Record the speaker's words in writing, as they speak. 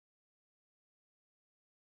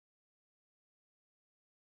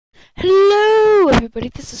Hello everybody,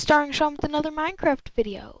 this is Starring Sean with another Minecraft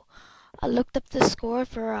video. I looked up the score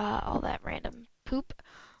for all that random poop.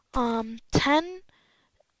 10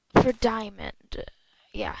 for diamond,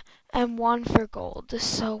 yeah, and 1 for gold.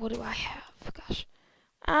 So what do I have? Gosh,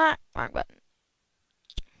 wrong button.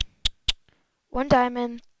 1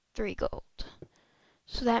 diamond, 3 gold.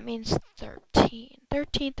 So that means 13.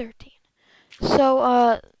 13, 13.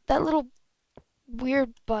 So that little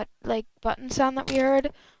weird button sound that we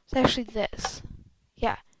heard was actually this.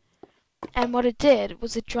 Yeah. And what it did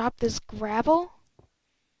was it dropped this gravel.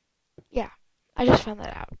 Yeah, I just found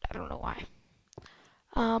that out. I don't know why.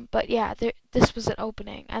 But yeah, this was an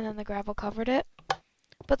opening, and then the gravel covered it.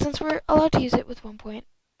 But since we're allowed to use it with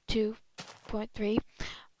 1.2.3,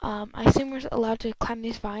 I assume we're allowed to climb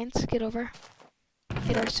these vines, get our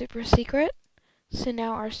super secret. So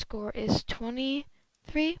now our score is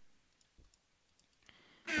 23.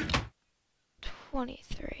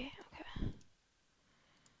 23. Okay.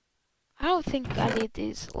 I don't think I need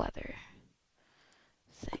these leather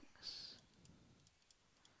things.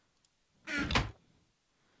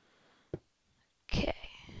 Okay.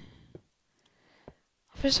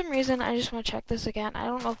 For some reason, I just want to check this again. I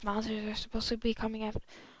don't know if monsters are supposed to be coming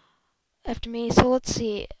after me, so let's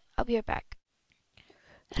see. I'll be right back.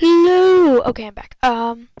 Hello! Okay, I'm back.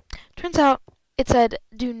 Turns out it said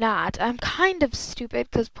do not. I'm kind of stupid,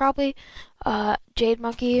 because probably,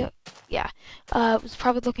 JadeMonkey, yeah, was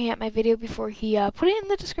probably looking at my video before he, put it in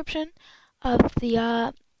the description of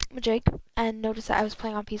the, Jake, and noticed that I was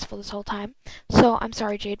playing on peaceful this whole time. So I'm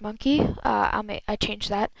sorry, JadeMonkey. I changed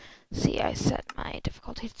that. See, I set my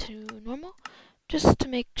difficulty to normal just to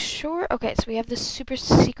make sure. Okay, so we have this super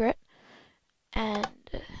secret, and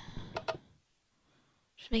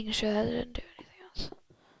just making sure that it didn't do anything else. Okay.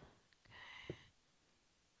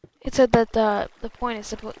 It said that the point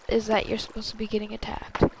is that you're supposed to be getting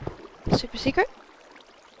attacked. Super secret.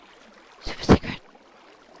 Super secret.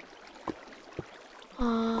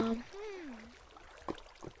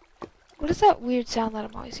 What is that weird sound that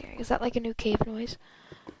I'm always hearing? Is that like a new cave noise?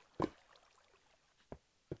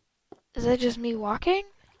 Is that just me walking?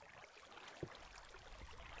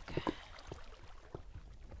 Okay.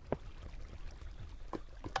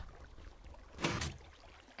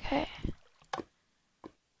 Okay.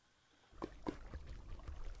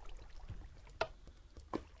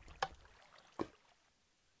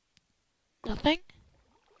 Nothing?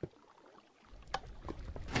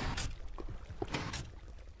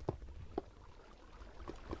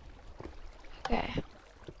 Okay.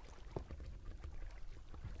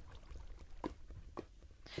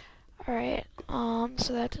 Alright,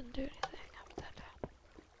 so that didn't do anything. How about that?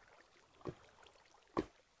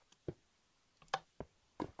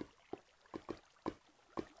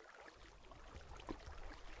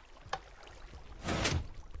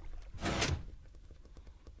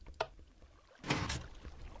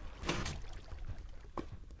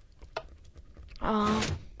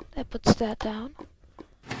 That puts that down.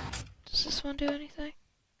 Does this one do anything?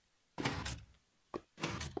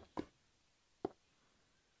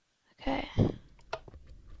 Okay.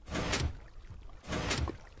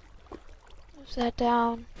 Moves that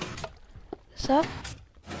down. This up.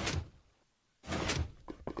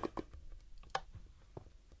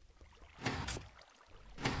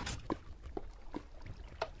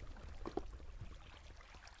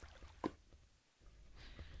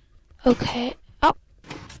 Okay. Oh!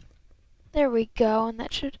 There we go, and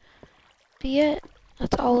that should be it.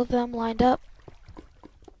 That's all of them lined up.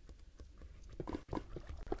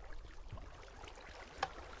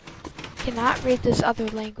 Cannot read this other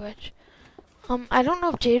language. I don't know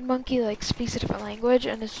if JadeMonkey like speaks a different language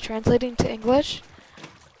and is translating to English,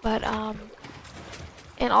 but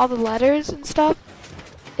in all the letters and stuff,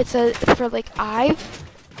 it says for like I've,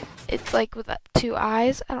 it's like with 2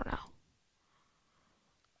 eyes. I don't know.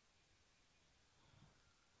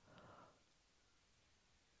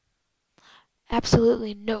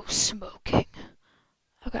 Absolutely no smoking.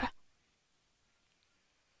 Okay.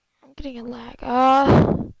 I'm getting a lag.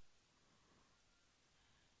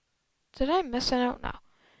 Did I miss it out? No.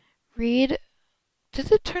 Read.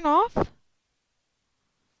 Did it turn off? Let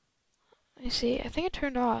me see. I think it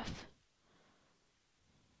turned off.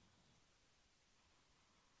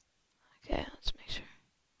 Okay, let's make sure.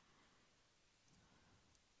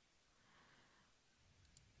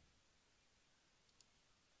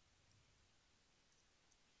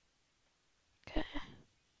 Okay.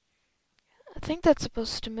 I think that's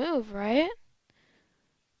supposed to move, right?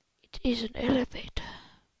 It is an elevator.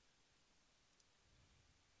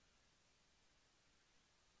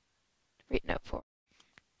 Read note 4.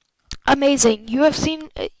 Amazing. You have seen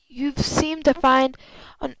you've seemed to find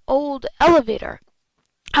an old elevator.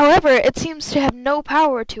 However, it seems to have no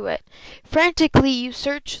power to it. Frantically, you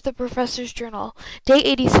search the professor's journal. Day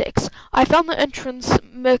 86. I found the entrance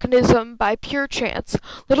mechanism by pure chance.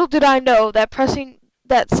 Little did I know that pressing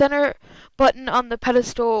that center button on the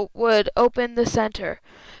pedestal would open the center.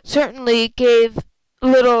 Certainly gave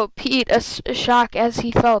little Pete a shock as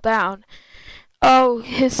he fell down. Oh,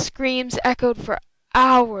 his screams echoed for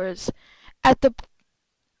hours. At the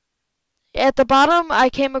at the bottom, I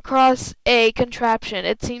came across a contraption.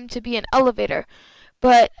 It seemed to be an elevator,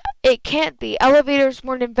 but it can't be. Elevators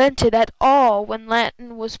weren't invented at all when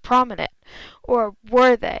Latin was prominent. Or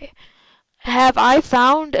were they? Have I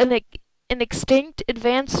found an extinct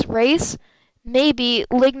advanced race? Maybe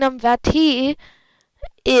Lignum Vitae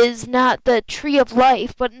is not the tree of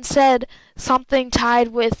life, but instead something tied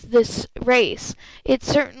with this race. It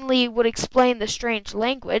certainly would explain the strange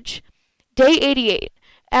language. Day 88.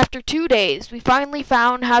 After 2 days, we finally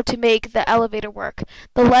found how to make the elevator work.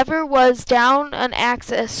 The lever was down an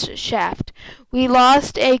access shaft. We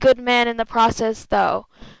lost a good man in the process, though.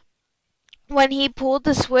 When he pulled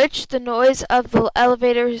the switch, the noise of the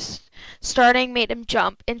elevator's starting made him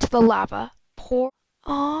jump into the lava. Poor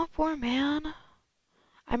man.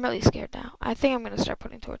 I'm really scared now. I think I'm going to start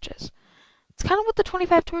putting torches. It's kind of what the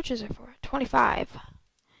 25 torches are for. 25.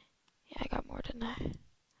 Yeah, I got more, didn't I?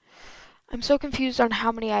 I'm so confused on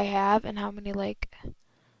how many I have and how many, like,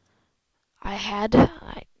 I had.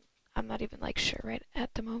 I'm not even, like, sure right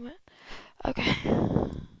at the moment. Okay.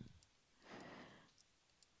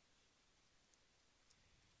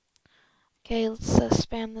 Okay, let's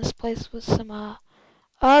spam this place with some,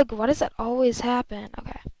 ugh, why does that always happen?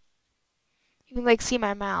 Okay. You can, like, see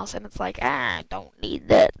my mouse, and it's like, I don't need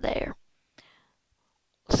that there.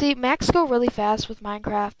 See, Macs go really fast with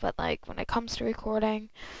Minecraft, but, like, when it comes to recording,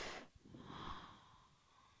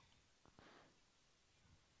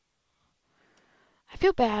 I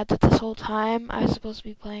feel bad that this whole time I was supposed to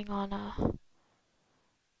be playing on,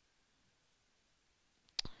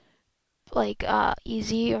 like,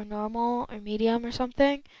 easy or normal or medium or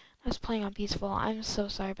something. I was playing on peaceful. I'm so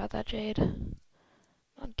sorry about that, JadeMonkey.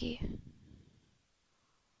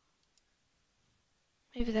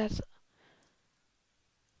 Maybe that's...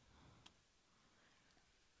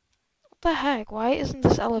 What the heck? Why isn't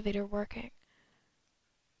this elevator working?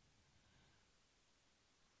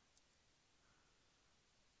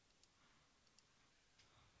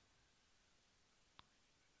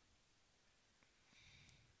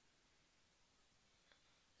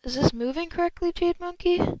 Is this moving correctly,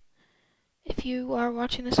 JadeMonkey? If you are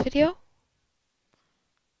watching this video?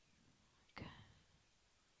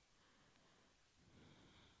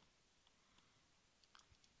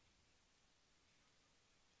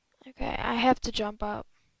 Okay, I have to jump up.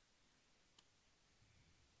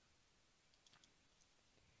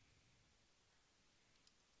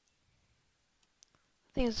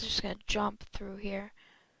 I think it's just gonna jump through here.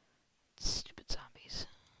 Stupid zombies.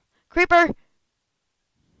 Creeper!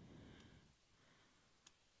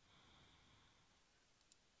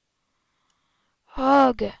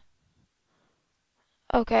 Hug!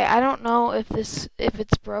 Okay, I don't know if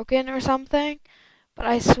it's broken or something, but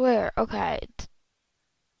I swear, okay.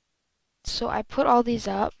 So I put all these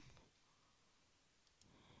up.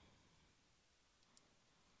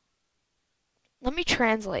 Let me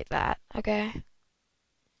translate that, okay?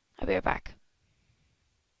 I'll be right back.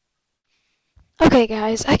 Okay,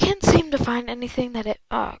 guys, I can't seem to find anything that it...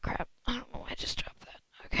 Oh, crap. I don't know why I just dropped that.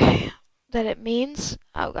 Okay. That it means...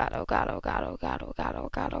 Oh, God, oh, God, oh, God, oh, God, oh, God, oh,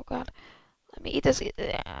 God, oh, God. Let me eat this.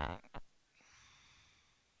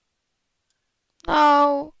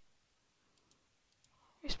 No.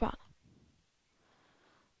 Respawn.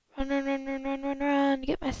 Run, run, run, run, run, run, run.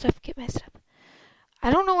 Get my stuff, get my stuff.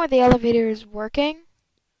 I don't know why the elevator is working.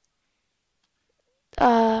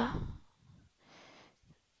 JadeMonkey.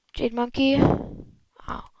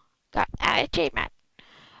 Oh, God. JadeMonkey.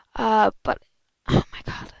 But... Oh, my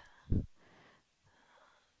God.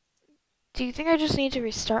 Do you think I just need to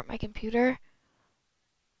restart my computer?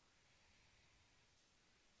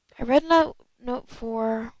 I read note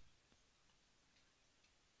 4.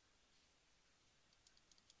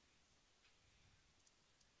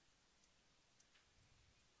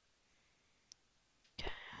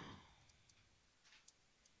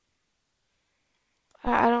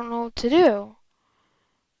 I don't know what to do.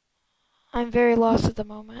 I'm very lost at the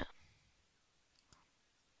moment.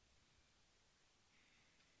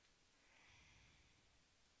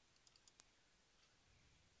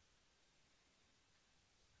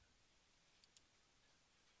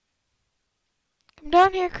 Come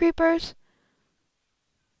down here, creepers.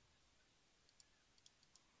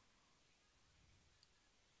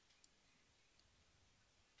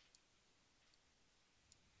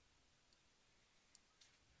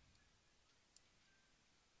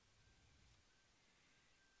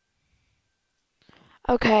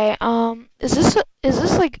 Okay, is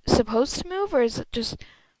this like supposed to move or is it just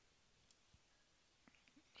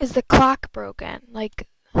is the clock broken? Like